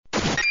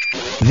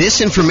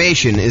This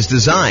information is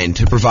designed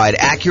to provide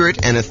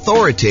accurate and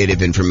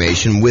authoritative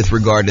information with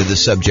regard to the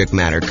subject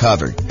matter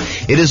covered.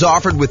 It is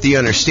offered with the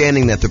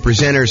understanding that the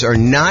presenters are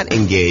not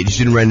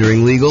engaged in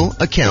rendering legal,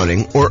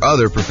 accounting, or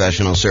other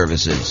professional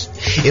services.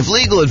 If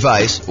legal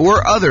advice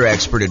or other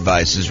expert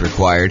advice is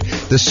required,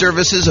 the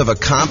services of a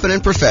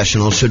competent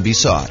professional should be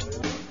sought.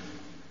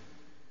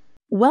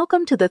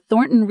 Welcome to the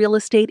Thornton Real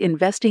Estate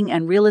Investing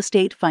and Real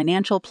Estate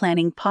Financial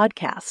Planning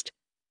Podcast.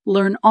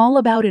 Learn all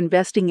about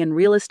investing in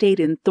real estate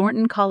in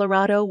Thornton,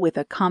 Colorado with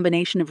a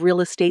combination of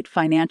real estate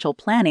financial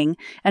planning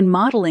and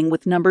modeling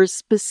with numbers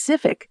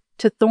specific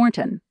to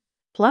Thornton,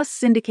 plus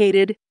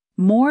syndicated,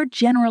 more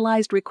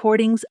generalized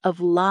recordings of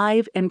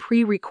live and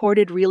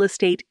pre-recorded real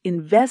estate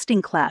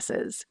investing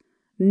classes,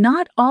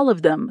 not all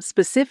of them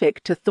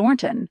specific to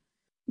Thornton.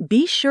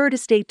 Be sure to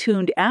stay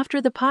tuned after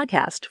the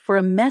podcast for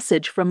a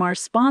message from our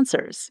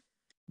sponsors.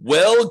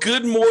 Well,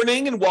 good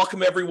morning and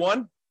welcome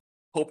everyone.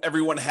 Hope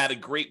everyone had a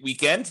great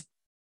weekend.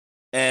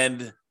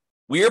 And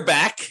we are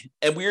back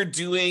and we are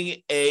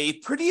doing a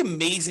pretty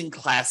amazing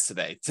class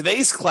today.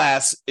 Today's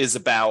class is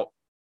about,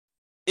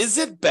 is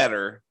it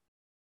better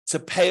to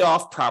pay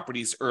off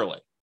properties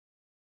early?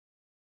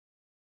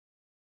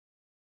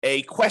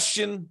 A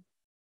question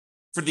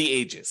for the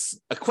ages,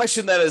 a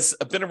question that has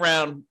been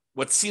around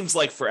what seems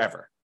like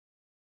forever.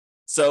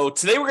 So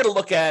today we're going to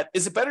look at,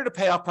 is it better to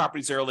pay off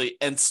properties early?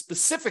 And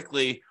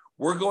specifically,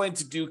 we're going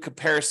to do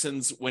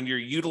comparisons when you're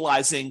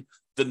utilizing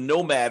the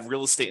Nomad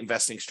real estate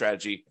investing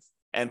strategy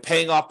and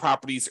paying off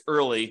properties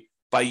early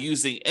by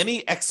using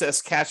any excess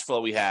cash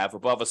flow we have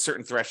above a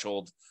certain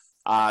threshold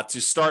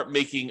to start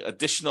making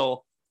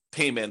additional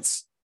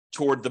payments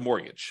toward the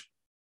mortgage.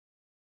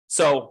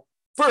 So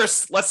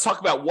first, let's talk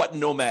about what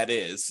Nomad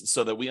is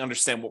so that we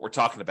understand what we're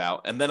talking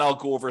about. And then I'll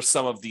go over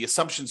some of the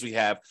assumptions we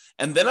have.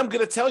 And then I'm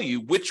going to tell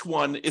you which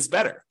one is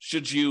better.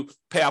 Should you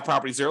pay out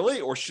properties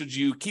early or should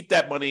you keep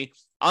that money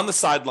on the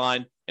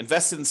sideline,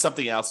 invest it in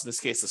something else, in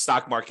this case, the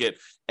stock market,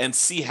 and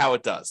see how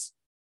it does?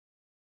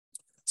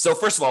 So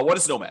first of all, what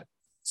is Nomad?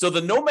 So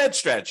the Nomad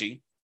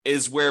strategy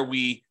is where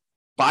we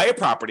buy a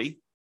property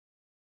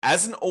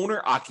as an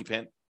owner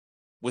occupant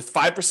with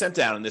 5%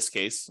 down in this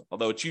case,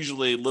 although it's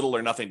usually little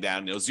or nothing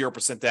down,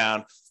 0%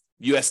 down,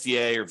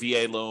 USDA or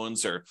VA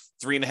loans, or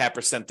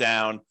 3.5%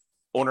 down,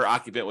 owner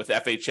occupant with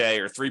FHA,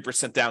 or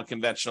 3% down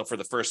conventional for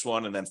the first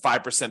one, and then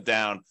 5%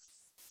 down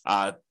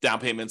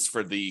payments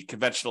for the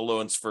conventional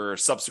loans for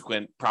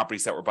subsequent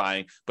properties that we're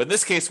buying. But in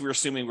this case, we're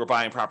assuming we're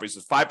buying properties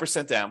with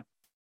 5% down,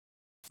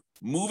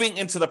 moving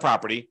into the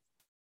property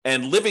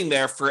and living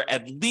there for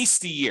at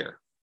least a year.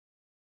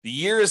 The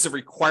year is a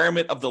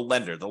requirement of the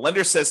lender. The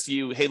lender says to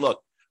you, hey,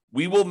 look,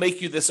 we will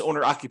make you this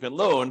owner occupant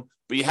loan,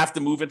 but you have to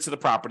move into the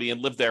property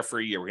and live there for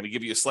a year. We're going to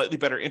give you a slightly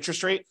better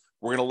interest rate.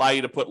 We're going to allow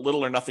you to put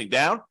little or nothing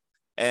down.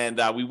 And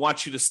we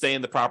want you to stay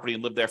in the property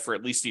and live there for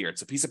at least a year.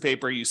 It's a piece of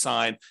paper. You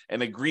sign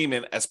an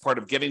agreement as part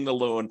of getting the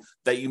loan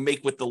that you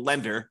make with the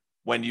lender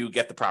when you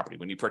get the property,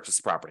 when you purchase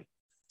the property.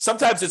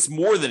 Sometimes it's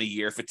more than a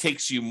year if it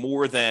takes you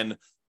more than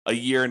a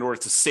year in order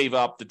to save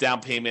up the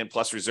down payment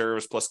plus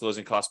reserves plus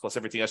closing costs plus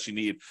everything else you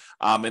need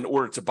in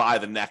order to buy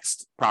the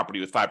next property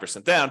with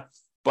 5% down.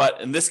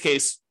 But in this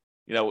case,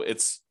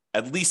 it's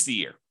at least a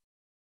year.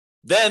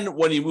 Then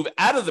when you move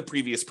out of the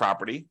previous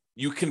property,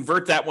 you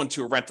convert that one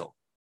to a rental.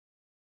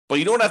 But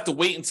you don't have to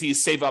wait until you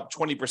save up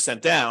 20%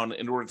 down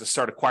in order to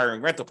start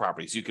acquiring rental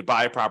properties. You could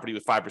buy a property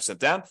with 5%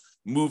 down,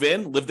 move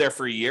in, live there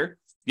for a year.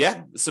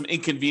 Yeah, some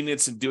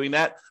inconvenience in doing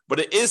that, but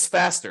it is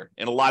faster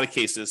in a lot of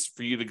cases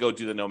for you to go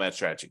do the Nomad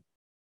strategy.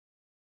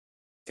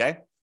 Okay?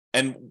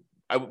 And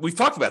we've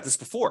talked about this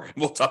before, and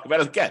we'll talk about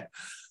it again.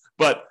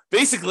 But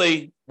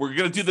basically, we're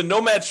going to do the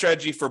Nomad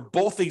strategy for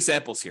both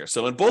examples here.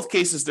 So in both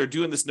cases, they're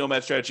doing this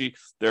Nomad strategy.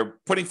 They're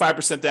putting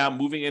 5% down,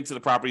 moving into the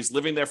properties,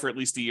 living there for at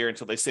least a year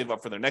until they save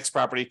up for their next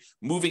property,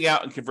 moving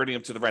out and converting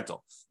them to the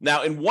rental.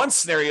 Now, in one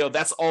scenario,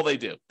 that's all they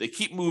do. They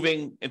keep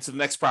moving into the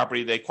next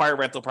property. They acquire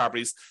rental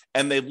properties,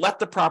 and they let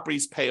the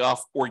properties pay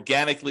off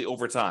organically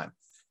over time.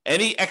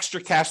 Any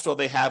extra cash flow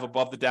they have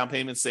above the down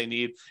payments they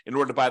need in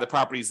order to buy the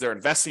properties, they're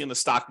investing in the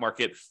stock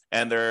market,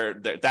 and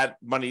that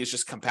money is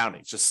just compounding,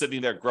 it's just sitting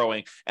there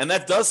growing. And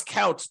that does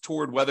count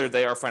toward whether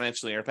they are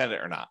financially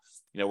independent or not.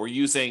 We're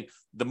using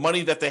the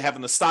money that they have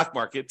in the stock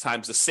market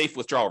times the safe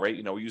withdrawal rate.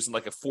 We're using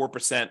like a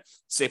 4%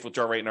 safe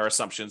withdrawal rate in our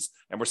assumptions.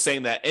 And we're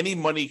saying that any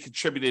money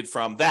contributed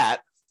from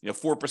that,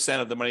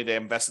 4% of the money they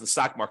invest in the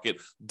stock market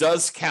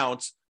does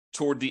count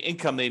toward the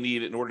income they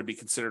need in order to be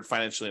considered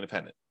financially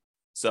independent.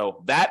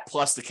 So that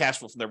plus the cash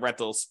flow from their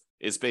rentals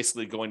is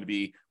basically going to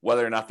be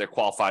whether or not they're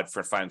qualified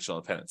for financial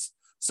independence.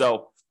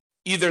 So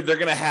either they're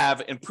going to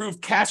have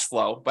improved cash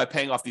flow by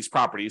paying off these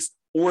properties,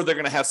 or they're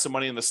going to have some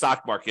money in the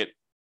stock market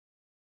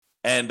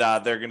and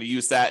they're going to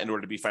use that in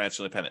order to be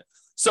financially independent.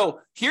 So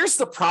here's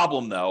the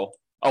problem, though.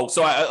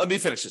 Let me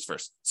finish this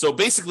first. So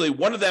basically,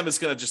 one of them is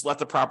going to just let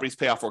the properties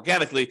pay off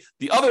organically.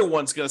 The other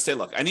one's going to say,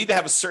 look, I need to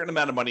have a certain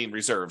amount of money in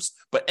reserves,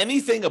 but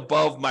anything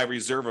above my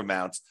reserve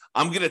amount,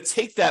 I'm going to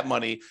take that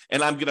money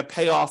and I'm going to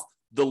pay off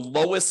the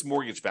lowest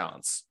mortgage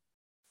balance.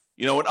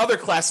 In other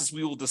classes,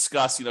 we will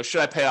discuss,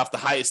 should I pay off the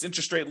highest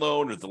interest rate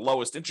loan or the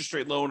lowest interest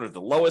rate loan or the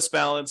lowest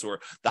balance or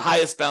the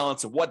highest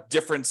balance, and what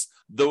difference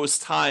those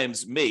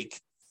times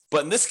make.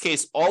 But in this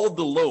case, all of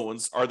the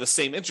loans are the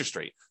same interest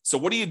rate. So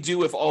what do you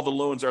do if all the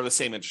loans are the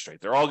same interest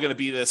rate? They're all going to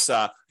be this,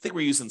 I think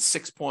we're using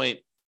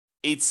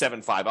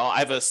 6.875. I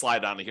have a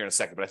slide on it here in a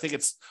second, but I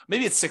think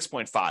maybe it's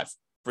 6.5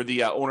 for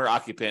the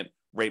owner-occupant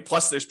rate,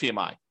 plus there's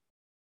PMI.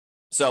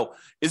 So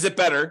is it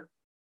better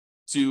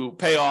to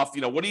pay off,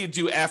 what do you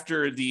do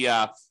after the,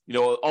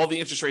 all the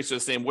interest rates are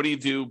the same? What do you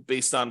do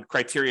based on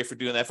criteria for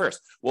doing that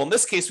first? Well, in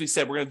this case, we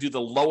said we're going to do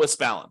the lowest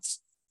balance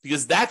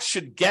because that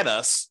should get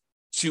us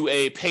to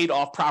a paid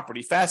off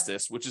property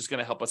fastest, which is going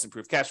to help us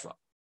improve cash flow.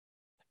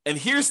 And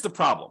here's the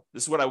problem.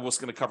 This is what I was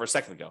going to cover a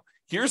second ago.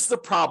 Here's the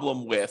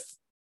problem with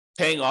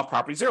paying off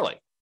properties early.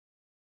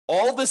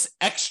 All this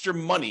extra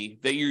money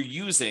that you're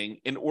using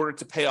in order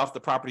to pay off the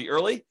property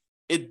early,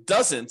 it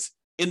doesn't,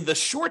 in the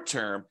short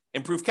term,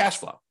 improve cash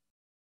flow,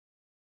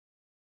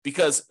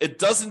 because it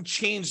doesn't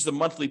change the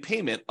monthly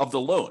payment of the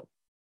loan.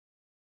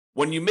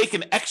 When you make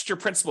an extra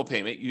principal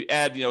payment, you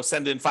add,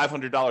 send in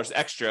 $500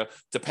 extra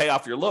to pay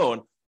off your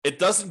loan, it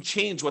doesn't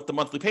change what the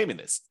monthly payment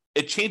is.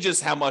 It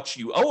changes how much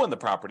you owe on the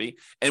property.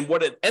 And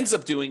what it ends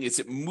up doing is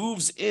it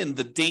moves in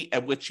the date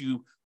at which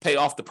you pay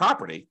off the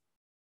property.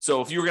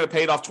 So if you were going to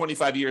pay it off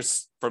 25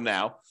 years from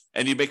now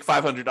and you make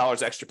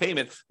 $500 extra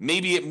payment,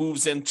 maybe it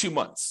moves in 2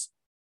 months.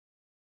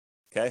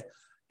 Okay.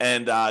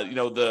 And,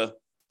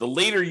 the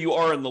later you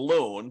are in the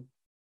loan,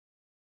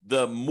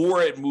 the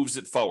more it moves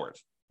it forward.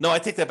 No, I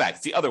take that back.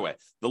 It's the other way.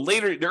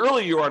 The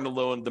earlier you are in the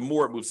loan, the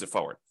more it moves it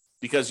forward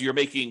because you're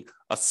making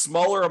a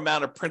smaller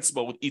amount of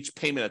principal with each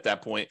payment at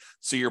that point.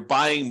 So you're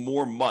buying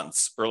more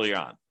months early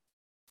on.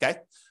 Okay.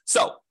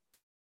 So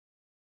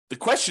the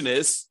question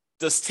is,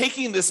 does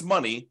taking this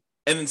money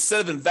and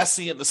instead of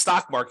investing it in the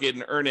stock market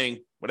and earning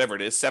whatever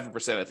it is,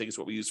 7%, I think is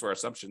what we use for our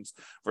assumptions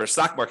for a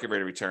stock market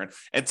rate of return,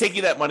 and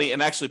taking that money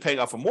and actually paying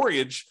off a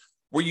mortgage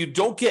where you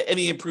don't get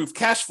any improved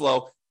cash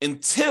flow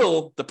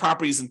until the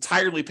property is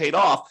entirely paid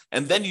off.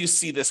 And then you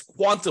see this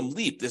quantum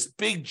leap, this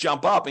big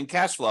jump up in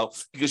cash flow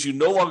because you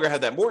no longer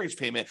have that mortgage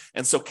payment.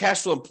 And so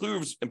cash flow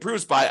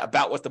improves by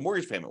about what the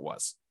mortgage payment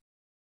was.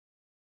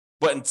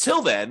 But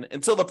until then,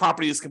 until the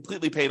property is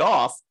completely paid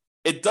off,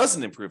 it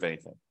doesn't improve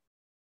anything.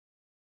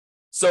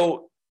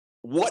 So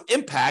what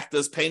impact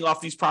does paying off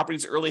these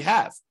properties early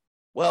have?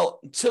 Well,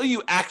 until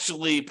you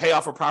actually pay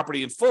off a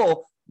property in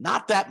full,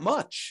 not that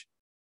much.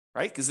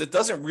 Right? Because it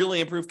doesn't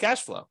really improve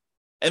cash flow.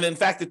 And in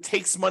fact, it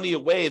takes money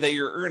away that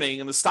you're earning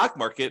in the stock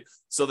market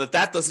so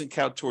that doesn't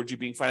count towards you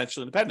being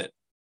financially independent.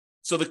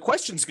 So the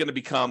question is going to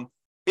become,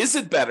 is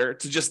it better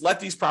to just let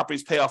these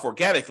properties pay off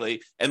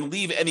organically and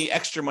leave any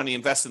extra money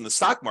invested in the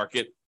stock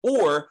market,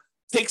 or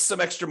take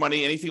some extra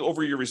money, anything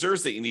over your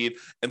reserves that you need,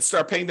 and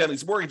start paying down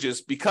these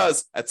mortgages?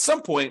 Because at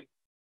some point,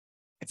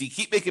 if you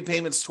keep making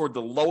payments toward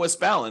the lowest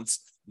balance,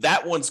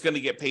 that one's going to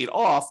get paid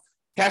off.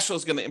 Cash flow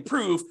is going to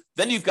improve.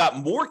 Then you've got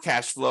more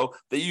cash flow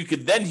that you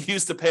could then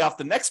use to pay off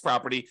the next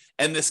property,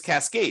 and this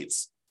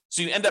cascades.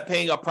 So you end up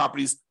paying off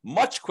properties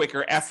much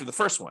quicker after the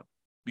first one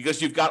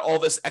because you've got all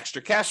this extra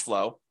cash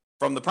flow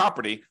from the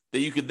property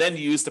that you could then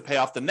use to pay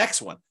off the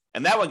next one.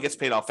 And that one gets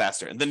paid off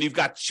faster. And then you've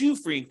got 2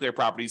 free and clear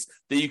properties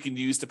that you can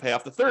use to pay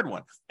off the third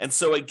one. And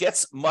so it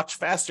gets much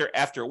faster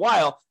after a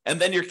while. And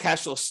then your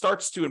cash flow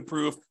starts to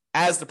improve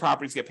as the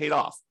properties get paid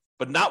off,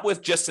 but not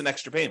with just an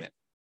extra payment.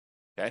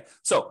 Okay.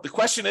 So the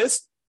question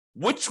is,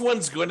 which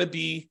one's going to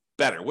be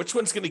better? Which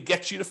one's going to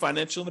get you to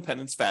financial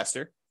independence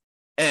faster?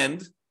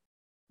 And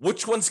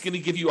which one's going to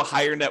give you a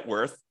higher net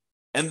worth?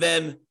 And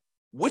then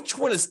which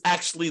one is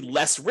actually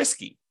less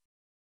risky?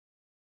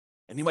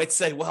 And you might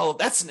say, well,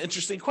 that's an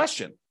interesting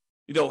question.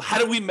 How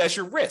do we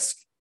measure risk?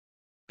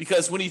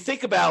 Because when you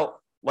think about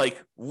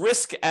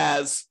risk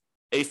as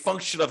a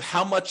function of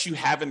how much you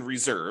have in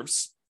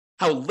reserves,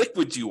 how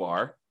liquid you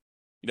are,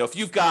 if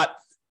you've got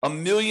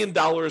 $1 million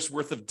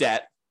worth of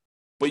debt,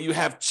 but you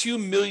have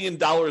 $2 million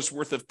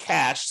worth of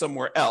cash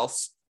somewhere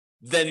else,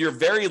 then you're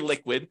very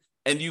liquid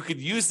and you could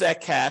use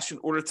that cash in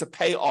order to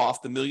pay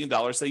off the $1 million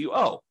that you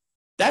owe.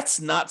 That's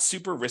not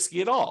super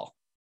risky at all.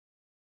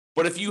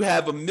 But if you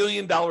have $1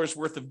 million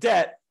worth of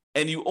debt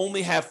and you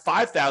only have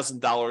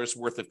 $5,000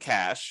 worth of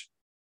cash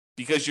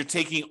because you're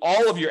taking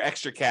all of your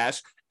extra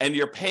cash and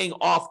you're paying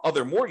off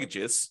other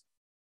mortgages,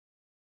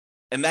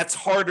 and that's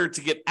harder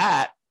to get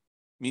at.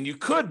 You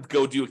could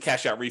go do a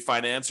cash out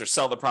refinance or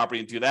sell the property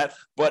and do that,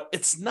 but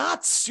it's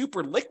not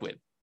super liquid.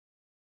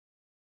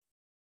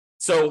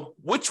 So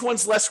which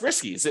one's less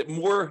risky? Is it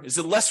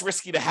less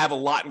risky to have a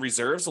lot in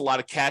reserves, a lot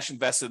of cash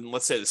invested in,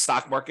 let's say, the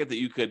stock market that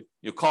you could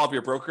call up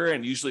your broker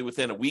and usually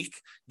within a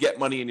week get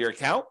money in your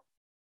account?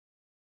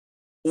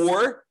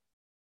 Or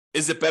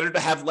is it better to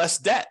have less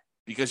debt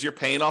because you're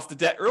paying off the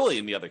debt early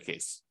in the other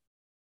case?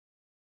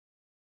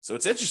 So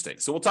it's interesting.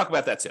 So we'll talk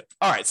about that too.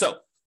 All right. So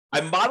I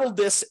modeled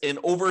this in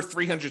over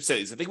 300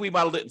 cities. I think we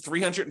modeled it in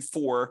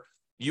 304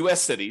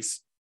 U.S.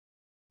 cities.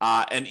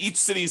 And each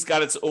city's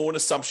got its own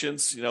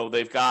assumptions.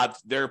 They've got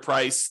their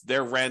price,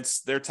 their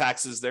rents, their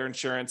taxes, their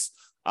insurance,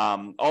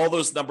 All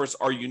those numbers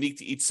are unique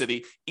to each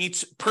city.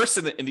 Each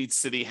person in each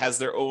city has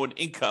their own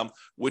income,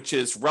 which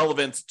is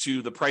relevant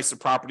to the price of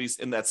properties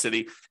in that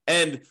city.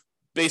 And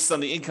based on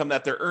the income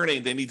that they're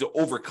earning, they need to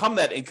overcome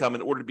that income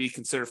in order to be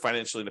considered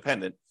financially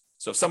independent.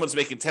 So if someone's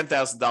making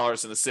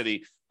 $10,000 in a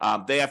city,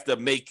 they have to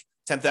make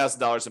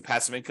 $10,000 in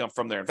passive income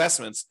from their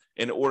investments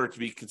in order to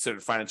be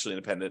considered financially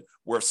independent.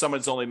 Where if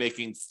someone's only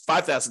making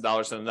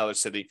 $5,000 in another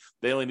city,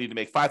 they only need to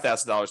make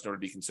 $5,000 in order to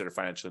be considered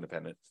financially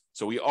independent.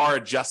 So we are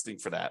adjusting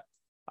for that.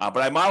 But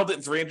I modeled it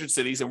in 300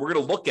 cities, and we're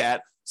going to look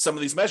at some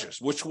of these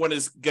measures. Which one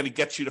is going to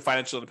get you to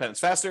financial independence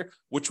faster?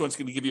 Which one's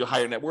going to give you a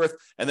higher net worth?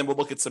 And then we'll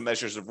look at some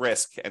measures of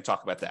risk and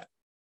talk about that.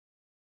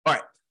 All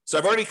right. So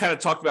I've already kind of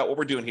talked about what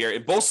we're doing here.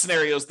 In both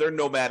scenarios, they're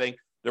nomading.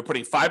 They're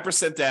putting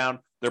 5% down.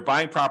 They're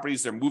buying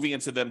properties. They're moving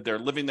into them. They're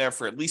living there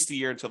for at least a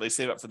year until they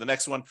save up for the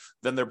next one.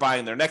 Then they're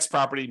buying their next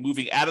property,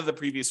 moving out of the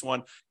previous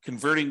one,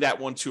 converting that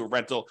one to a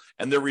rental,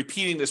 and they're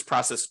repeating this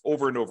process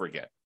over and over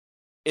again.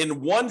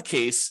 In one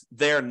case,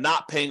 they're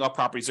not paying off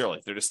properties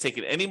early. They're just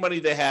taking any money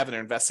they have and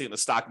they're investing in the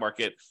stock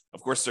market.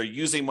 Of course, they're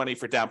using money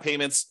for down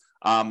payments.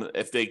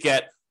 If they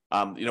get,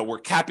 we're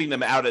capping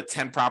them out at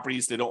 10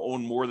 properties. They don't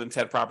own more than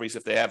 10 properties.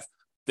 If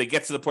they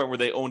get to the point where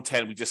they own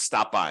 10, we just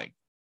stop buying.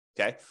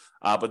 Okay.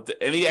 But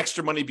any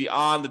extra money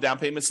beyond the down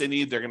payments they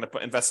need, they're going to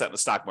invest that in the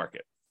stock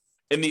market.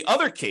 In the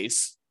other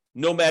case,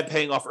 Nomad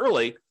paying off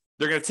early,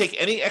 they're going to take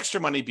any extra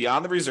money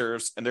beyond the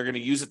reserves and they're going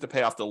to use it to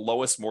pay off the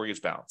lowest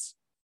mortgage balance.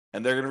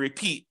 And they're going to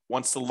repeat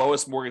once the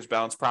lowest mortgage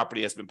balance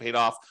property has been paid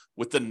off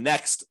with the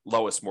next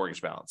lowest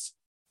mortgage balance.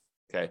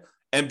 Okay.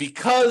 And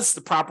because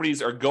the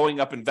properties are going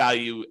up in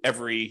value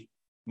every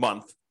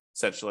month,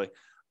 essentially,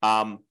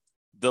 the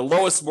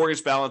lowest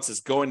mortgage balance is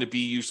going to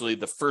be usually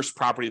the first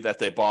property that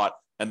they bought,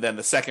 and then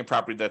the second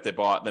property that they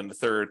bought, and then the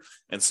third.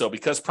 And so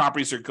because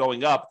properties are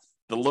going up,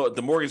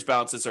 the mortgage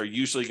balances are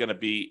usually going to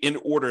be in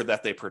order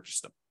that they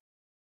purchased them.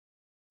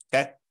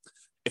 Okay.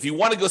 If you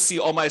want to go see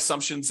all my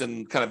assumptions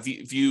and kind of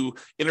view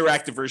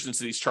interactive versions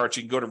of these charts,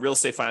 you can go to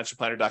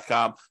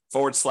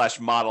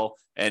realestatefinancialplanner.com/model,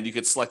 and you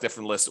can select that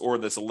from the list, or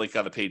there's a link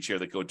on the page here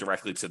that go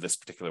directly to this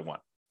particular one.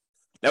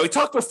 Now, we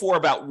talked before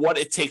about what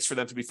it takes for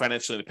them to be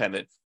financially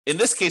independent. In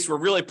this case, we're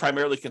really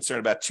primarily concerned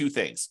about two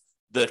things: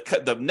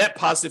 the net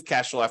positive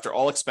cash flow after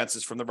all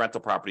expenses from the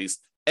rental properties,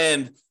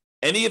 and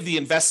any of the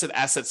invested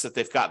assets that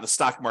they've got in the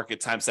stock market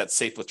times that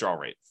safe withdrawal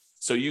rate.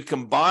 So you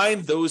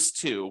combine those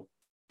two,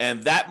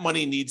 and that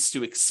money needs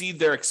to exceed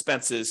their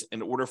expenses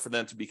in order for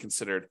them to be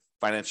considered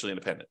financially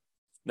independent.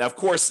 Now, of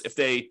course, if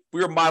we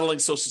were modeling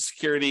Social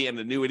Security and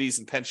annuities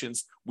and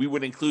pensions, we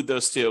would include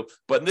those too.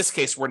 But in this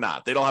case, we're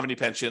not. They don't have any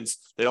pensions.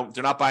 They're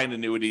not buying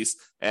annuities,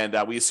 and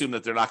we assume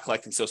that they're not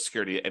collecting Social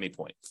Security at any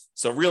point.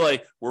 So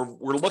really, we're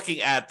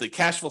looking at the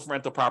cash flow from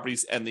rental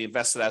properties and the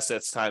invested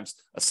assets times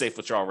a safe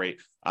withdrawal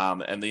rate.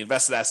 And the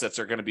invested assets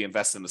are going to be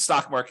invested in the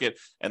stock market,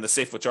 and the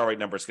safe withdrawal rate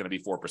number is going to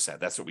be 4%.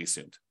 That's what we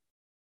assumed.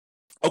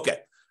 Okay.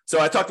 So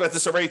I talked about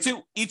this already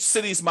too. Each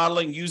city's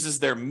modeling uses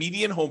their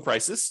median home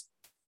prices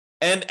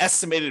and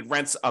estimated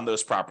rents on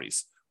those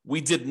properties.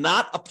 We did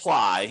not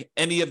apply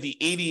any of the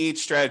 88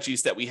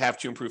 strategies that we have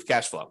to improve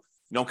cash flow.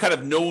 I'm kind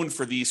of known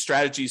for these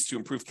strategies to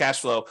improve cash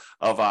flow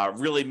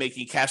of really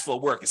making cash flow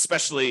work,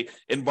 especially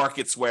in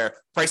markets where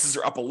prices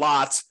are up a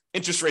lot,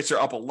 interest rates are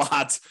up a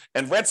lot,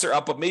 and rents are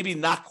up, but maybe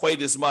not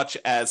quite as much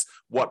as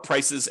what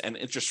prices and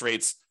interest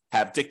rates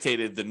have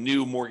dictated the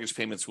new mortgage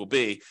payments will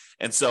be.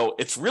 And so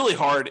it's really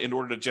hard in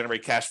order to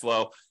generate cash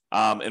flow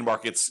in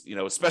markets,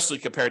 especially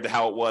compared to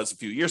how it was a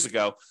few years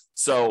ago.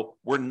 So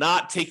we're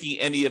not taking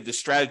any of the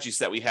strategies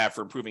that we have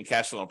for improving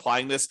cash flow and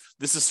applying this.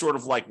 This is sort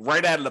of like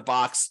right out of the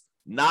box,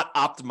 not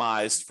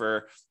optimized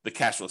for the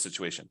cash flow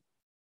situation.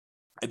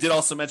 I did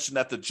also mention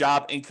that the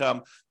job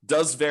income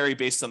does vary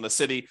based on the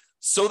city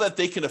so that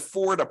they can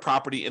afford a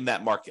property in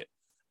that market.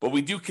 But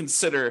we do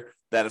consider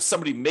that if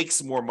somebody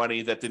makes more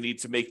money, that they need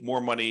to make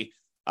more money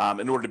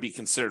in order to be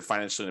considered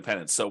financially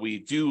independent. So we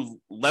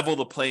do level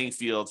the playing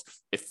field.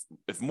 If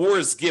more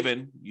is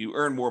given, you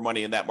earn more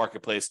money in that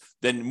marketplace,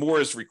 then more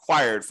is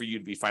required for you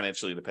to be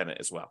financially independent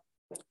as well.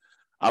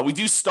 We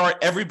do start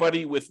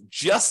everybody with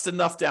just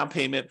enough down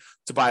payment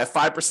to buy a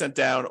 5%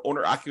 down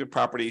owner-occupant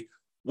property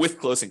with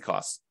closing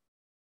costs.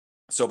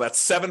 So about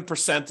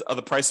 7% of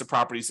the price of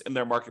properties in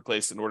their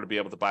marketplace in order to be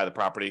able to buy the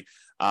property.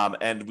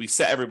 And we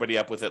set everybody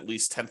up with at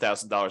least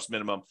 $10,000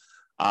 minimum.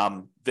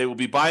 They will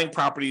be buying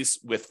properties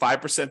with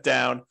 5%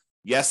 down.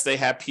 Yes, they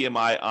have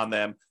PMI on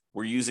them.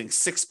 We're using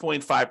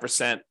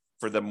 6.5%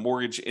 for the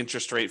mortgage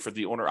interest rate for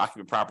the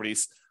owner-occupant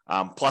properties,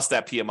 plus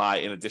that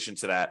PMI in addition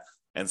to that.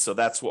 And so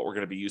that's what we're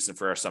going to be using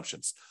for our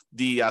assumptions.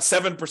 The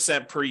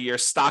 7% per year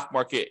stock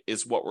market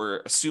is what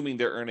we're assuming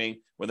they're earning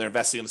when they're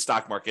investing in the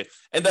stock market.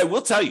 And I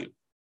will tell you,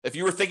 if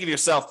you were thinking to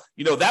yourself,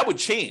 that would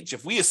change.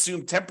 If we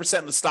assumed 10%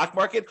 in the stock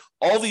market,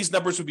 all these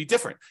numbers would be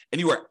different. And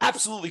you are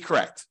absolutely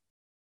correct.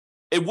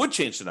 It would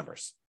change the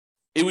numbers.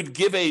 It would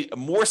give a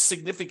more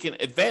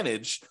significant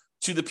advantage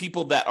to the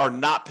people that are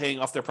not paying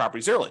off their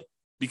properties early,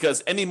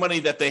 because any money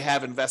that they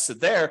have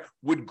invested there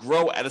would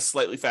grow at a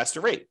slightly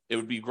faster rate. It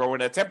would be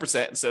growing at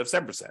 10% instead of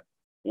 7%.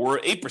 or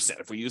 8%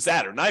 if we use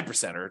that, or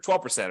 9%, or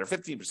 12%, or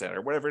 15%,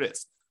 or whatever it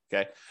is.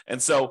 Okay.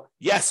 And so,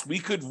 yes, we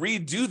could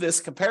redo this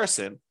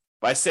comparison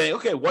by saying,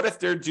 okay, what if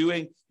they're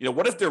doing,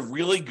 what if they're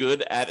really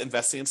good at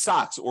investing in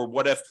stocks? Or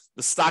what if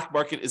the stock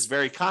market is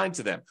very kind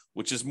to them,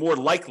 which is more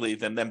likely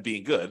than them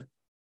being good,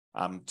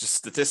 just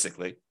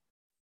statistically.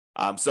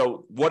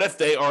 So what if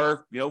they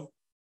are,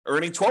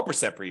 earning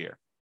 12% per year?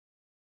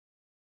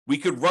 We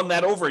could run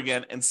that over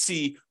again and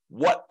see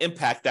what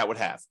impact that would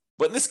have.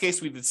 But in this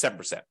case, we did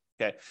 7%.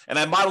 Okay. And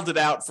I modeled it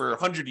out for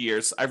 100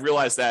 years. I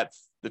realized that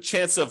the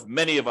chance of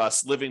many of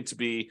us living to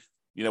be,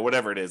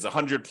 whatever it is,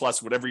 100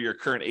 plus, whatever your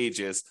current age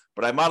is,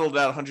 but I modeled it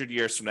out 100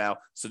 years from now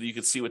so that you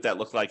could see what that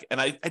looked like.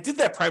 And I did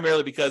that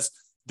primarily because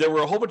there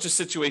were a whole bunch of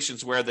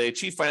situations where they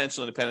achieved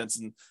financial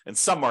independence in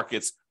some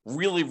markets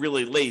really,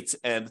 really late.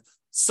 And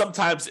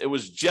sometimes it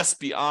was just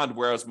beyond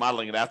where I was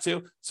modeling it out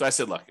to. So I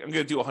said, look, I'm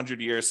going to do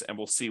 100 years and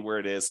we'll see where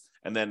it is.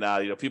 And then,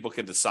 people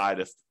can decide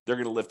if they're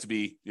going to live to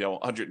be,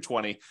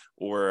 120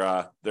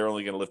 or they're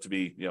only going to live to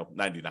be,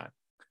 99.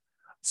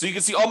 So you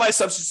can see all my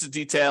assumptions in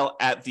detail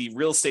at the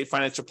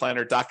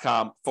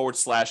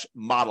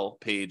realestateFinancialPlanner.com/model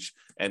page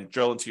and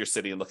drill into your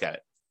city and look at it.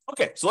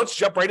 Okay, so let's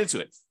jump right into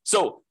it.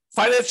 So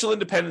financial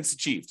independence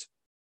achieved.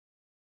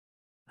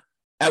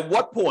 At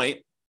what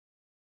point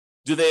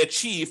do they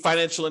achieve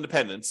financial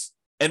independence?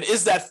 And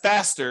is that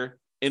faster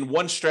in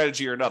one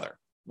strategy or another?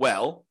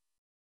 Well,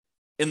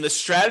 in the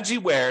strategy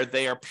where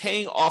they are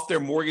paying off their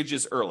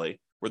mortgages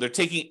early, where they're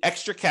taking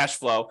extra cash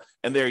flow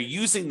and they're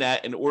using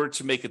that in order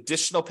to make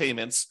additional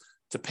payments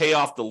to pay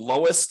off the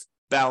lowest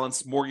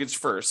balance mortgage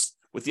first,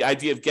 with the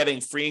idea of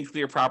getting free and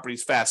clear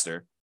properties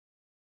faster.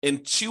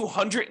 In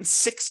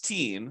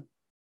 216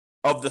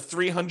 of the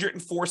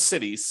 304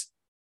 cities,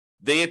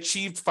 they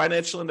achieved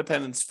financial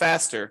independence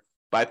faster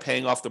by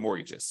paying off the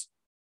mortgages.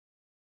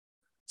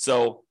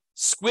 So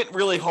squint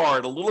really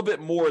hard, a little bit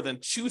more than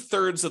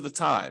 2/3 of the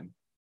time,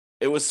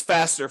 it was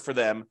faster for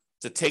them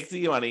to take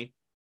the money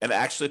and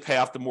actually pay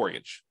off the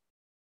mortgage,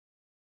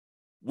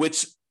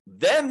 which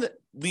then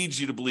leads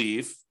you to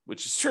believe,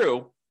 which is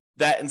true,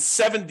 that in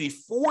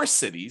 74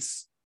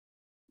 cities,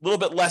 a little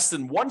bit less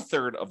than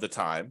 1/3 of the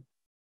time,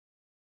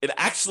 it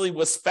actually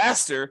was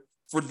faster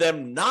for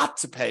them not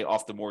to pay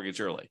off the mortgage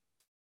early.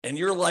 And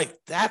you're like,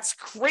 that's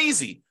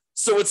crazy.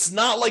 So it's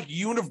not like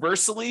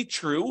universally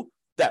true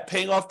that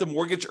paying off the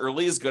mortgage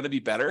early is going to be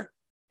better.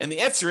 And the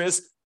answer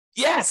is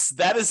yes,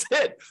 that is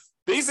it.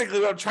 Basically,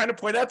 what I'm trying to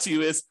point out to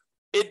you is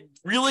it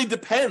really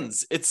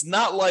depends. It's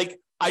not like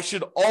I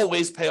should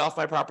always pay off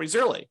my properties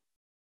early.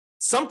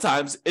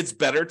 Sometimes it's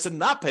better to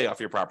not pay off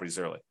your properties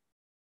early.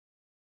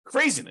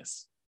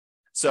 Craziness.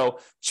 So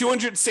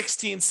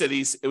 216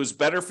 cities, it was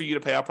better for you to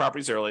pay off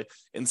properties early.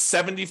 In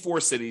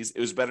 74 cities, it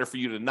was better for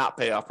you to not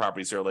pay off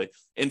properties early.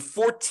 In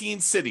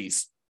 14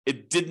 cities,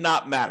 it did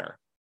not matter.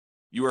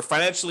 You were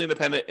financially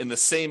independent in the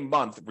same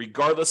month,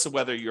 regardless of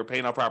whether you were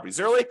paying off properties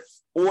early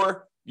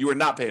or you were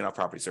not paying off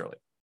properties early.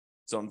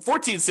 So in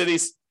 14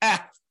 cities,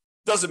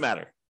 doesn't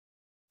matter.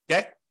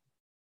 Okay?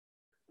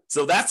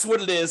 So that's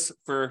what it is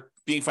for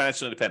being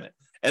financially independent.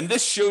 And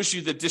this shows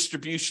you the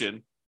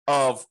distribution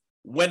of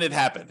when it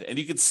happened. And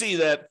you can see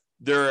that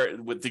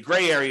there, with the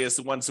gray areas,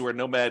 the ones where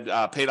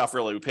Nomad paid off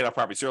early, we paid off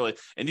properties early.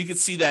 And you can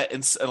see that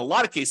in a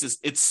lot of cases,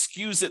 it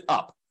skews it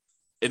up.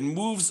 It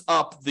moves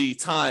up the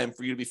time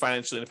for you to be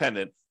financially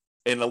independent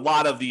in a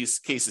lot of these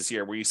cases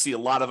here, where you see a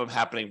lot of them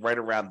happening right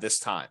around this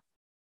time.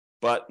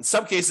 But in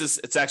some cases,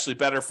 it's actually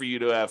better for you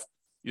to have,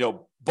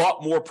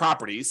 bought more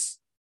properties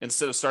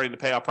instead of starting to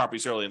pay off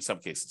properties early in some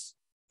cases.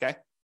 Okay.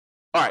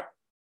 All right.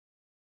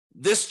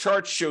 This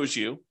chart shows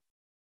you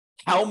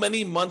how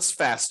many months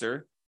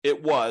faster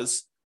it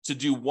was to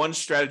do one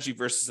strategy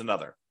versus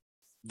another.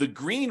 The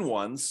green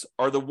ones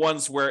are the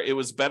ones where it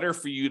was better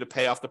for you to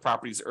pay off the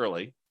properties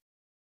early.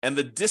 And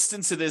the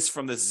distance it is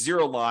from the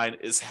zero line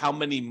is how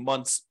many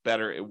months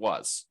better it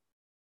was.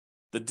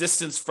 The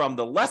distance from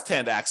the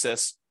left-hand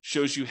axis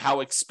shows you how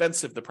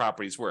expensive the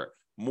properties were.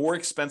 More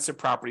expensive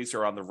properties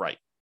are on the right.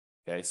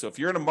 Okay, so if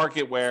you're in a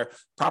market where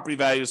property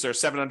values are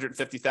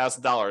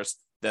 $750,000,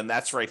 then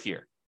that's right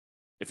here.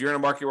 If you're in a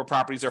market where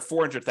properties are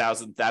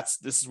 $400,000,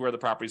 this is where the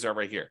properties are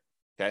right here.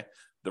 Okay,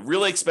 the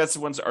really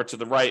expensive ones are to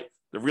the right.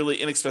 The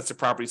really inexpensive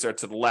properties are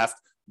to the left.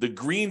 The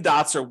green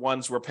dots are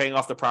ones where paying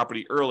off the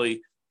property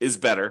early is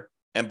better,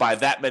 and by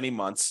that many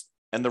months.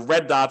 And the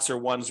red dots are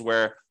ones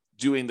where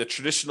doing the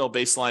traditional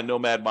baseline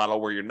Nomad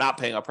model, where you're not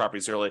paying off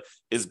properties early,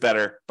 is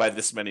better by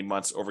this many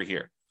months over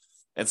here.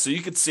 And so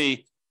you can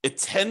see it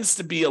tends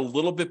to be a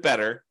little bit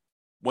better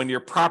when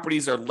your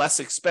properties are less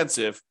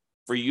expensive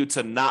for you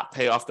to not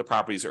pay off the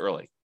properties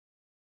early.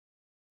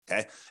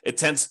 Okay, it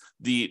tends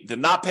the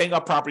not paying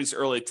off properties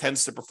early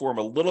tends to perform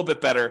a little bit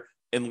better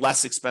in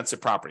less expensive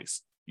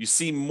properties. You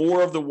see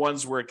more of the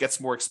ones where it gets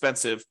more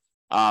expensive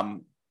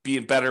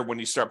being better when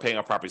you start paying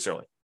off properties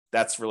early.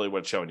 That's really what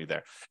it's showing you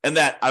there. And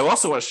that I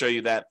also want to show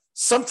you that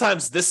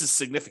sometimes this is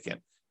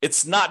significant.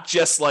 It's not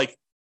just like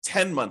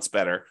 10 months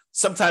better.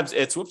 Sometimes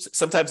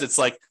it's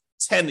like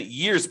 10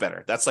 years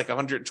better. That's like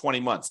 120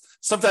 months.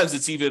 Sometimes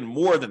it's even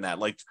more than that,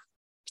 like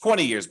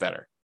 20 years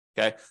better.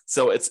 Okay,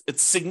 so it's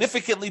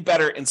significantly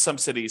better in some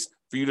cities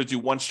for you to do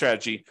one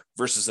strategy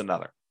versus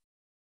another.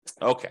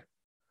 Okay.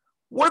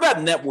 What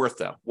about net worth,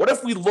 though? What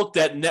if we looked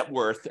at net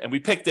worth and we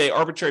picked an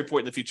arbitrary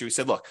point in the future? We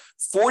said, look,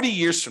 40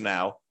 years from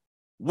now,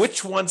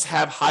 which ones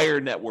have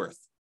higher net worth?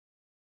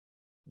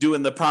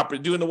 Doing the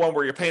one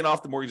where you're paying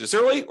off the mortgages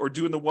early, or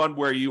doing the one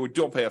where you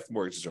don't pay off the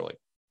mortgages early?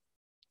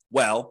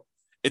 Well,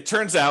 it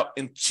turns out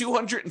in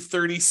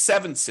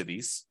 237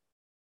 cities,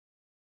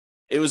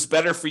 it was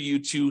better for you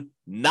to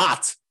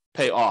not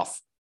pay off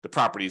the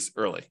properties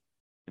early.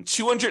 In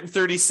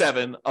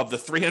 237 of the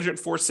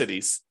 304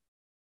 cities,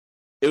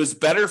 it was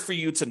better for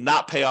you to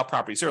not pay off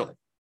properties early.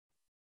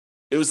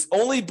 It was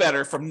only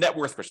better from net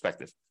worth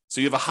perspective. So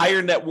you have a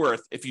higher net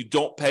worth if you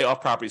don't pay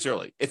off properties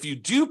early. If you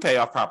do pay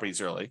off properties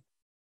early,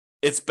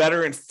 it's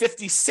better in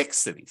 56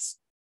 cities.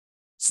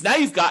 So now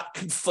you've got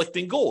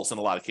conflicting goals in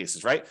a lot of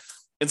cases, right?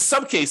 In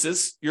some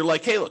cases, you're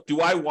like, hey, look,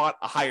 do I want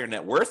a higher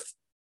net worth,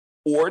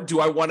 or do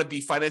I want to be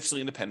financially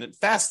independent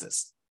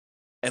fastest?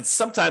 And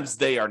sometimes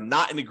they are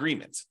not in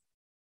agreement.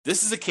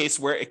 This is a case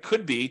where it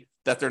could be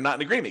that they're not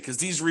in agreement because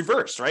these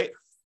reverse, right?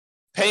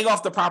 Paying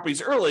off the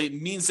properties early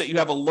means that you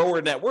have a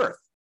lower net worth,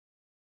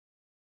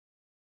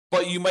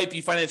 but you might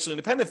be financially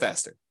independent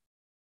faster.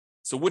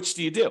 So which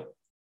do you do?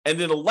 And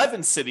in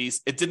 11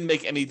 cities, it didn't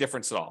make any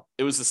difference at all.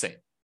 It was the same.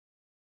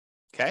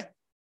 Okay?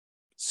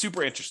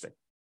 Super interesting.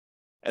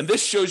 And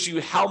this shows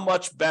you how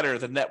much better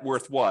the net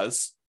worth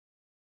was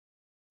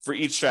for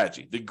each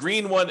strategy. The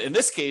green one, in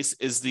this case,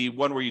 is the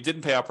one where you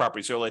didn't pay off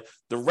properties early.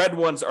 The red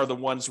ones are the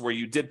ones where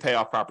you did pay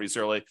off properties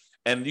early.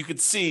 And you can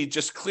see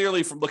just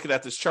clearly from looking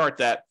at this chart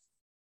that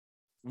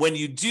when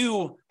you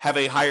do have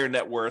a higher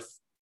net worth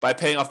by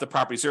paying off the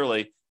properties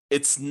early,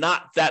 it's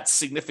not that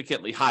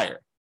significantly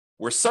higher.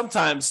 Where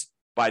sometimes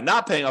by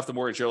not paying off the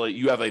mortgage early,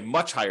 you have a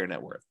much higher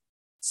net worth.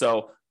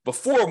 So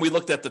before, when we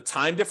looked at the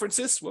time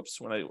differences,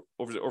 when I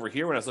over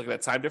here, when I was looking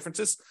at time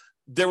differences,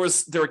 there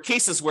were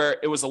cases where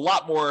it was a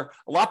lot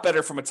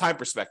better from a time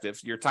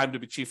perspective. Your time to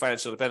achieve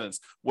financial independence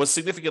was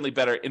significantly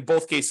better in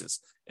both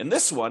cases. In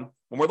this one,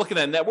 when we're looking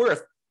at net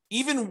worth,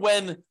 even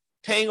when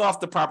paying off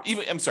the property,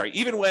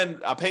 even when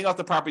paying off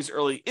the properties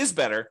early is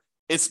better,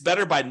 it's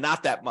better by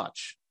not that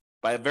much,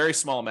 by a very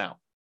small amount.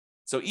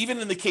 So even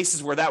in the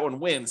cases where that one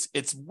wins,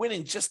 it's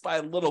winning just by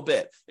a little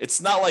bit.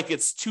 It's not like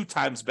it's 2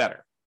 times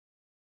better.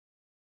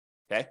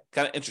 Okay,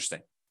 kind of interesting.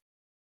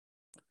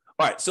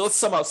 All right, so let's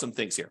sum out some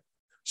things here.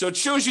 So it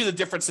shows you the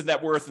difference in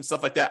net worth and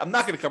stuff like that. I'm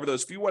not going to cover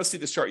those. If you want to see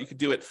this chart, you can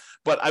do it.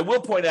 But I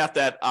will point out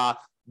that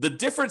the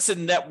difference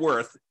in net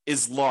worth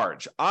is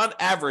large. On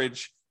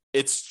average,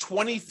 it's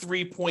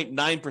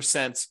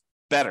 23.9%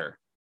 better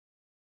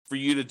for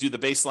you to do the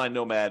baseline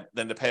Nomad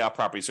than to pay off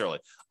properties early.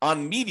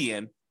 On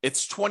median,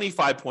 it's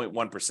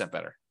 25.1%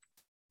 better.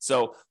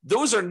 So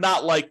those are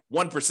not like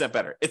 1%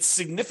 better. It's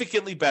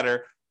significantly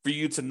better for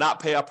you to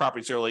not pay off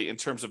properties early in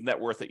terms of net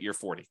worth at year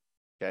 40.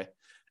 Okay.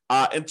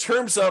 In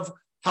terms of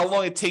how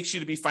long it takes you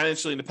to be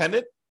financially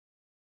independent,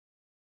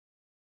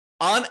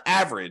 on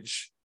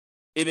average,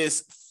 it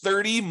is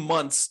 30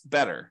 months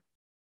better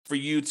for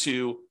you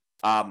to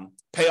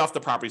pay off the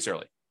properties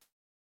early.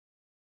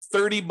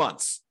 30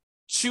 months,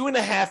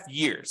 2.5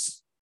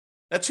 years.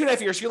 Now,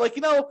 2.5 years, you're like,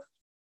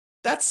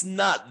 that's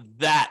not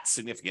that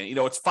significant.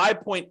 It's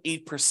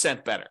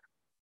 5.8% better.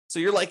 So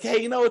you're like,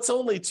 hey, it's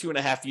only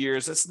 2.5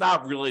 years. It's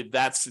not really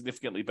that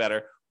significantly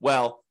better.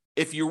 Well,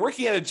 if you're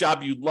working at a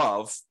job you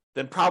love,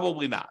 then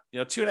probably not.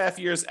 2.5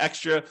 years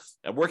extra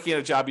and working at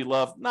a job you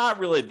love, not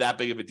really that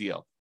big of a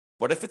deal.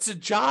 But if it's a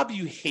job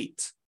you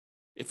hate,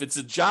 if it's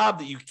a job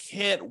that you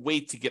can't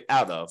wait to get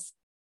out of,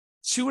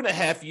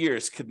 2.5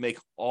 years could make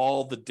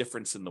all the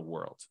difference in the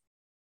world.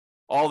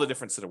 All the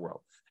difference in the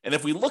world. And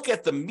if we look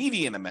at the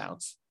median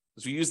amount,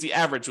 because we use the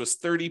average was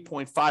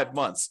 30.5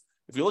 months.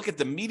 If you look at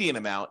the median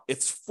amount,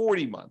 it's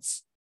 40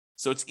 months.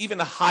 So it's even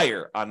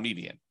higher on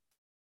median.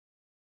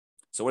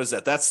 So what is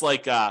that? That's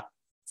like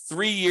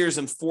 3 years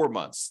and 4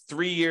 months,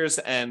 3 years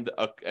and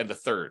a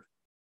third.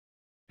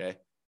 Okay.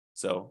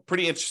 So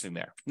pretty interesting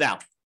there. Now,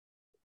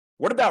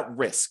 what about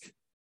risk?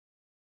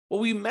 Well,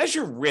 we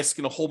measure risk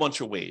in a whole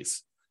bunch of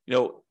ways.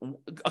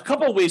 A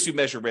couple of ways we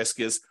measure risk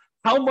is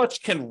how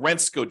much can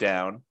rents go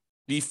down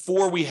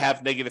before we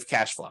have negative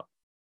cash flow?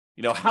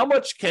 How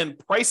much can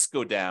price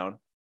go down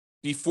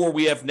before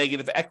we have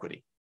negative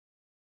equity?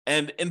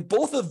 And in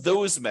both of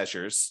those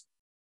measures,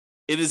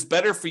 it is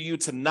better for you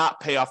to not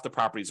pay off the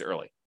properties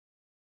early.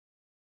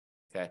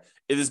 Okay.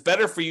 It is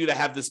better for you to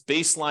have this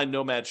baseline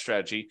Nomad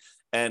strategy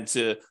and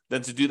to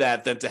do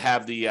that than to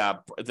have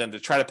than to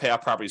try to pay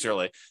off properties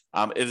early.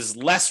 It is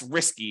less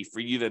risky for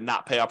you to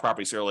not pay off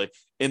properties early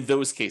in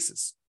those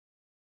cases.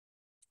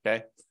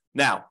 Okay.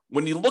 Now,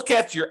 when you look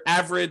at your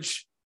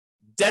average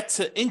debt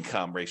to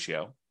income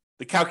ratio,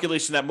 the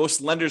calculation that most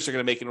lenders are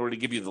going to make in order to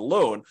give you the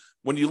loan,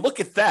 when you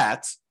look at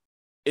that,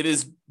 it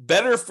is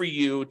better for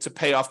you to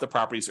pay off the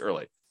properties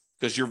early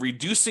because you're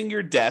reducing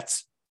your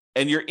debt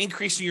and you're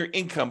increasing your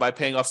income by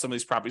paying off some of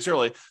these properties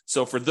early.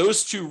 So for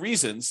those two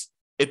reasons,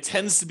 it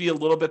tends to be a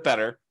little bit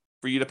better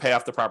for you to pay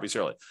off the properties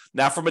early.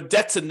 Now, from a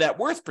debt to net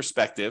worth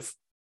perspective,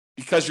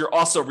 because you're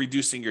also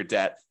reducing your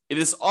debt, it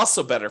is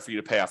also better for you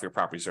to pay off your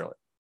properties early.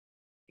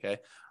 Okay.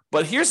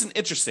 But here's an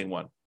interesting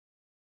one.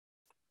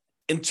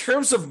 In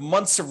terms of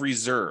months of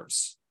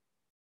reserves,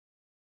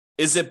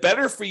 is it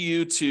better for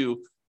you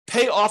to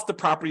pay off the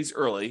properties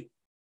early,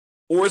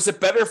 or is it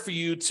better for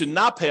you to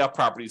not pay off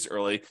properties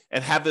early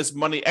and have this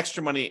money,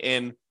 extra money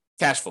in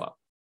cash flow?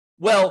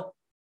 Well,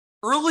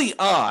 early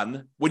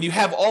on, when you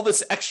have all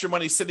this extra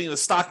money sitting in the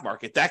stock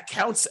market, that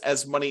counts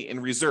as money in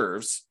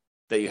reserves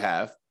that you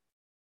have.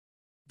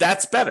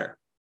 That's better.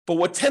 But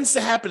what tends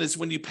to happen is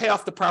when you pay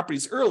off the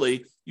properties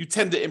early, you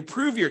tend to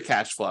improve your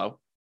cash flow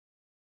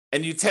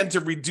and you tend to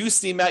reduce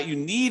the amount you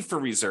need for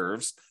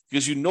reserves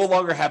because you no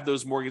longer have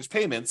those mortgage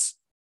payments.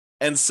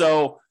 And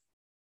so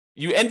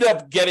you end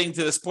up getting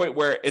to this point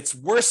where it's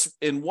worse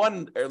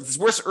it's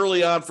worse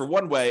early on for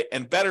one way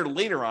and better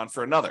later on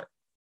for another,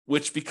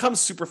 which becomes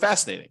super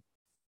fascinating.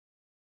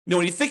 You know,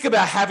 when you think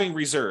about having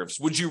reserves,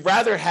 would you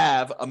rather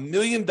have $1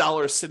 million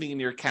sitting in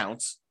your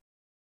accounts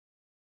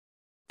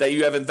that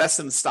you have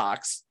invested in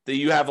stocks, that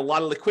you have a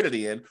lot of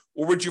liquidity in,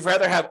 or would you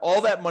rather have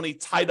all that money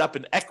tied up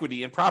in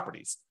equity and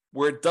properties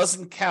where it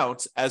doesn't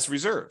count as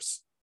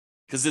reserves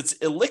because it's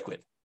illiquid?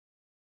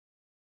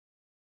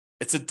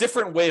 It's a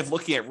different way of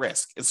looking at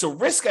risk. And so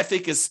risk, I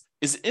think, is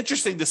an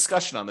interesting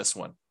discussion on this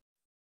one.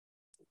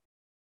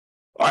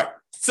 All right,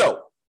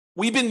 so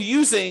we've been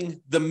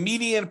using the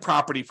median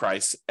property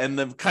price and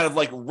the kind of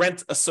like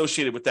rent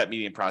associated with that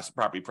median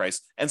property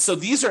price. And so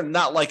these are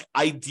not like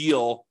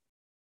ideal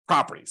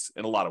properties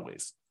in a lot of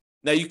ways.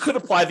 Now, you could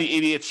apply the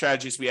 88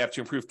 strategies we have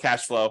to improve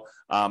cash flow,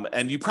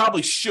 and you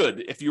probably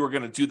should if you were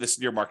going to do this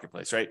in your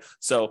marketplace, right?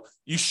 So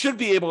you should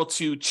be able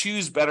to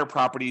choose better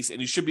properties,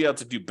 and you should be able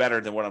to do better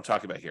than what I'm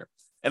talking about here.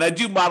 And I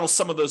do model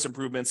some of those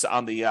improvements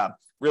on the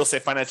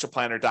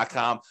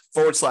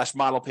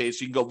realestatefinancialplanner.com/model page.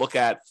 You can go look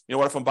at,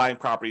 what if I'm buying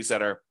properties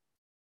that are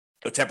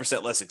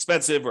 10% less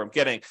expensive, or I'm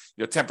getting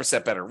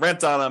 10% better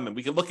rent on them, and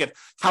we can look at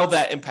how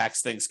that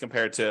impacts things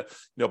compared to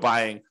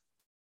buying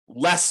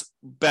less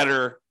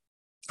better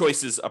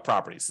choices of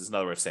properties is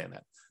another way of saying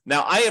that.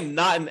 Now, I am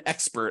not an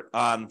expert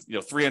on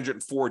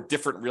 304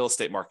 different real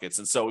estate markets.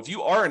 And so if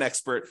you are an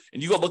expert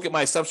and you go look at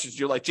my assumptions,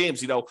 you're like,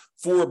 James,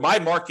 for my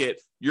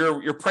market,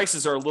 your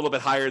prices are a little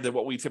bit higher than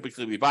what we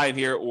typically be buying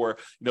here, or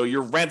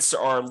your rents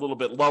are a little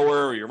bit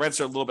lower, or your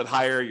rents are a little bit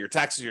higher, your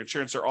taxes, your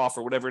insurance are off,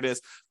 or whatever it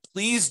is.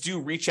 Please do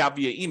reach out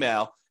via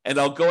email, and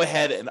I'll go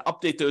ahead and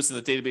update those in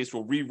the database.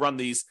 We'll rerun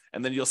these,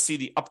 and then you'll see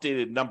the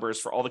updated numbers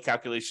for all the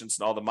calculations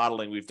and all the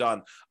modeling we've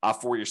done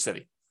for your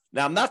city.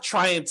 Now, I'm not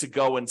trying to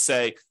go and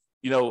say,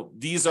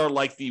 these are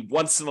like the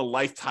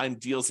once-in-a-lifetime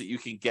deals that you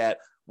can get.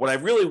 What I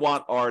really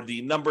want are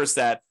the numbers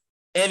that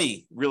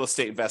any real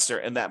estate investor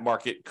in that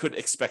market could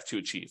expect to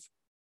achieve.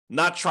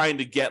 Not trying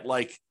to get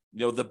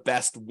the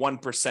best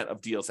 1%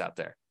 of deals out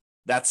there.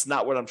 That's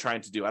not what I'm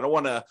trying to do. I don't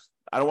want to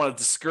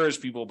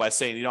discourage people by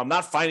saying, I'm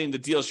not finding the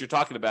deals you're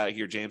talking about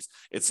here, James.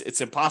 It's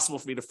impossible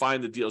for me to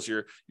find the deals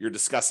you're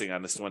discussing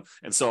on this one.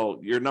 And so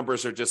your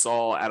numbers are just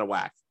all out of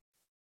whack.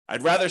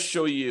 I'd rather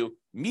show you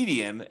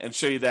median and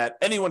show you that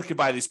anyone could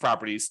buy these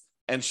properties,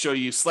 and show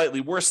you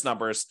slightly worse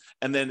numbers.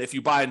 And then if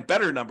you buy in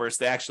better numbers,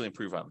 they actually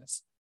improve on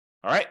this.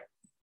 All right.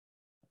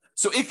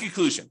 So in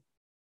conclusion,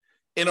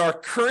 in our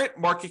current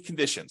market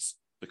conditions,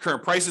 the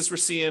current prices we're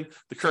seeing,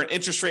 the current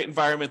interest rate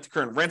environment, the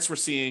current rents we're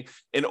seeing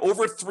in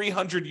over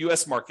 300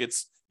 US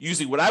markets,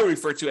 using what I would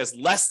refer to as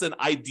less than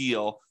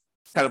ideal,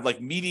 kind of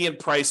like median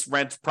price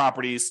rent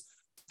properties,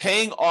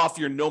 paying off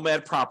your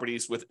Nomad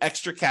properties with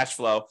extra cash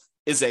flow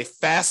is a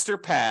faster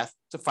path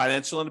to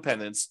financial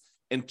independence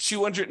in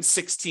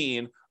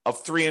 216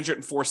 of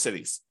 304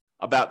 cities.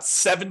 About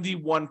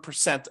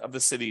 71% of the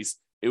cities,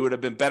 it would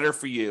have been better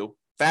for you,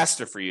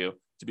 faster for you,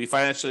 to be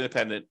financially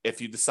independent if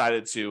you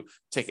decided to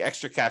take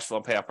extra cash flow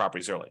and pay off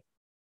properties early.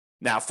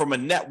 Now, from a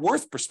net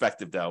worth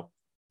perspective, though,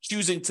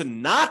 choosing to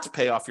not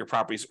pay off your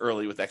properties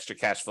early with extra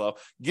cash flow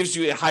gives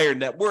you a higher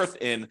net worth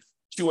in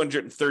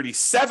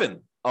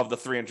 237 of the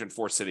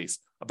 304 cities,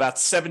 about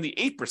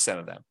 78%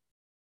 of them.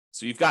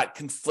 So you've got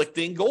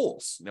conflicting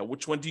goals.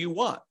 Which one do you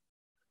want?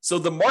 So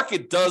the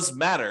market does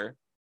matter,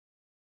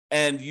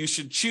 and you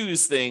should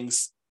choose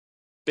things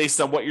based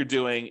on what you're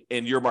doing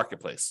in your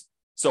marketplace.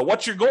 So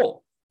what's your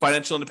goal?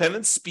 Financial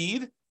independence,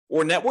 speed,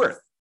 or net worth?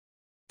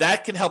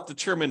 That can help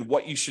determine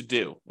what you should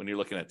do when you're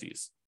looking at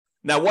these.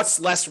 Now, what's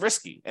less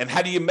risky, and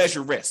how do you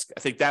measure risk?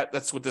 I think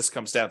that's what this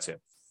comes down to.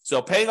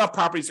 So paying off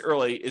properties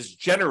early is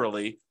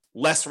generally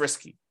less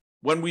risky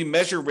when we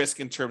measure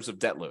risk in terms of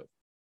debt load.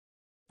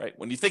 Right?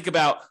 When you think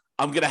about,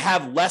 I'm going to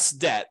have less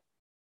debt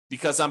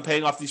because I'm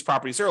paying off these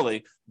properties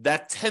early,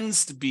 that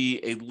tends to be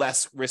a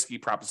less risky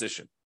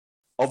proposition.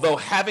 Although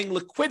having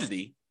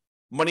liquidity,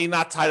 money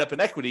not tied up in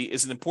equity,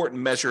 is an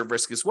important measure of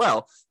risk as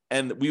well.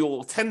 And we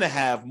will tend to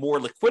have more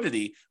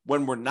liquidity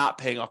when we're not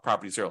paying off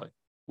properties early,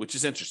 which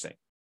is interesting.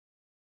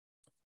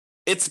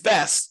 It's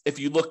best if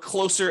you look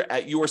closer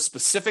at your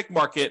specific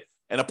market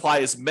and apply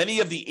as many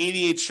of the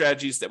 88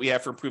 strategies that we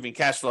have for improving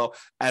cash flow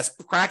as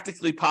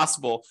practically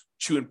possible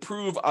to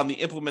improve on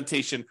the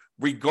implementation,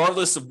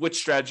 regardless of which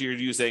strategy you're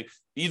using,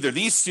 either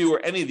these two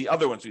or any of the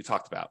other ones we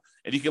talked about.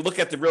 And you can look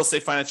at the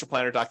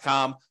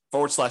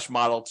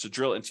realestatemanancialplanner.com/model to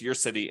drill into your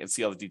city and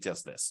see all the details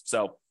of this.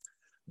 So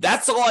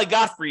that's all I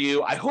got for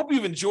you. I hope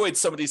you've enjoyed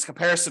some of these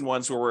comparison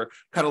ones where we're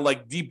kind of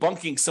like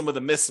debunking some of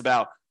the myths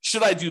about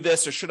should I do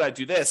this or should I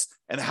do this,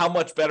 and how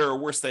much better or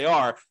worse they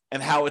are,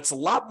 and how it's a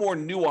lot more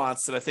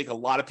nuanced than I think a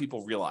lot of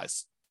people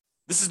realize.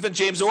 This has been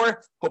James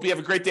Orr. Hope you have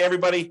a great day,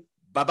 everybody.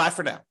 Bye-bye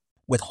for now.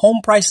 With home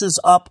prices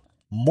up,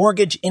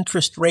 mortgage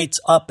interest rates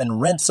up, and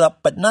rents up,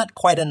 but not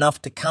quite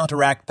enough to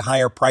counteract the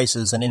higher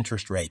prices and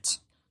interest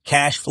rates.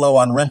 Cash flow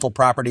on rental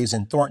properties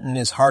in Thornton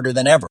is harder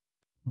than ever.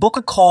 Book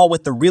a call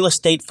with the Real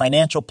Estate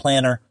Financial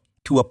Planner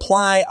to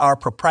apply our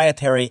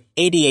proprietary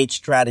 88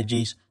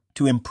 strategies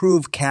to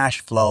improve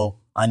cash flow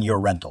on your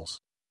rentals.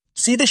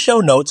 See the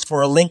show notes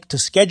for a link to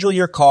schedule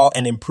your call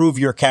and improve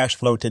your cash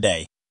flow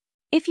today.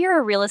 If you're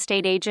a real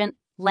estate agent,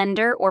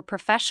 lender, or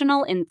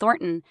professional in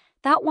Thornton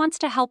that wants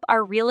to help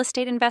our real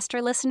estate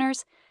investor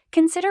listeners,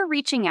 consider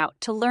reaching out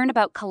to learn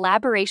about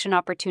collaboration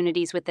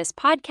opportunities with this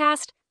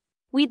podcast.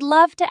 We'd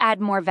love to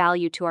add more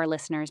value to our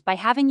listeners by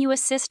having you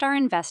assist our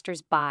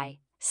investors buy,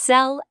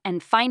 sell,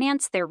 and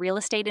finance their real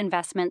estate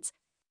investments.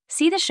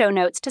 See the show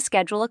notes to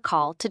schedule a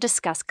call to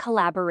discuss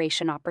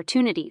collaboration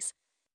opportunities.